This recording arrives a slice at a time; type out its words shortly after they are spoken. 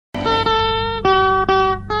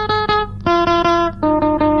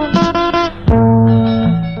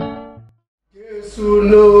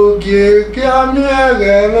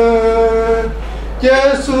gamiagame,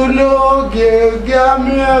 Jesu no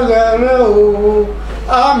gamiagame o,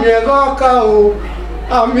 amiagoka o,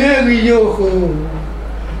 amiagiyoko,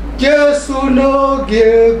 Jesu no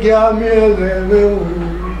gamiagame o.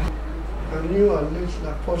 I knew our late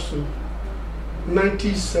apostle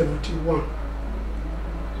 1971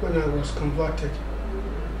 when I was converted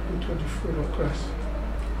into the fold of Christ.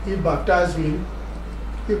 He baptized me.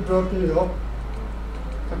 He brought me up.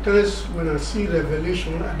 At times when I see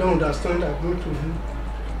revelation, I don't understand, I go to him.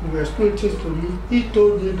 He will explain things to me. He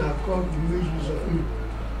told me that God will make use of me.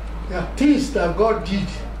 There are things that God did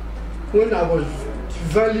when I was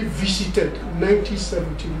divinely visited in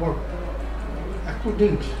 1971. I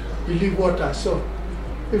couldn't believe what I saw.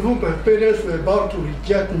 Even my parents were about to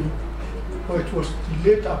reject me, but it was the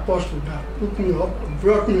late apostle that took me up and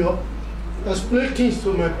brought me up, explained things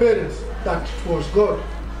to my parents that it was God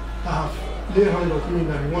that have laid hand on me,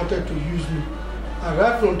 that he wanted to use me. And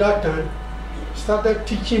right from that time, he started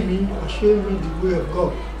teaching me and showing me the way of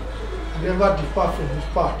God. I never depart from his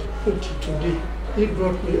path until today. He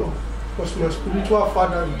brought me up. It was my spiritual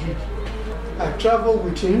father indeed. I traveled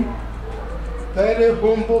with him, very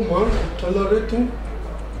humble man, tolerating.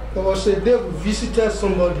 There was a day we visited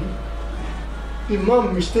somebody. The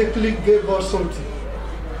man mistakenly gave us something.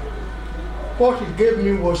 What he gave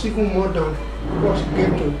me was even more than what he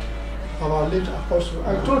gave to our late apostle.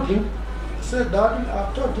 I told him, I said, Daddy,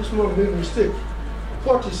 I thought this man made a mistake.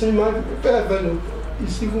 What is in my envelope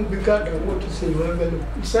is even bigger than what is in your envelope.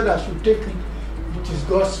 He said I should take it. It is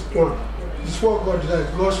God's plan. It's what God does,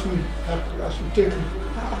 God's will. I should take it.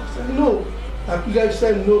 I said, no. I clearly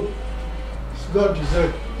said, no. It's God's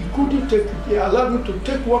design. He couldn't take it. He allowed me to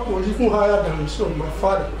take what was even higher than his son, my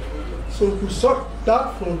father. So we saw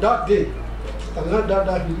that from that day. I learned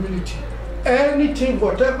that humility. Anything,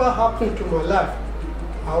 whatever happened to my life,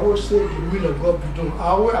 I always say the will of God be done. I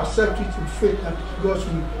always accept it with faith that God's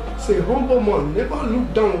will. Say, humble man, never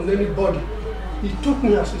look down on anybody. He took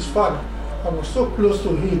me as his father. I was so close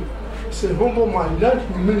to him. He's a humble man, he learned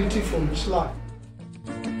humility from his life.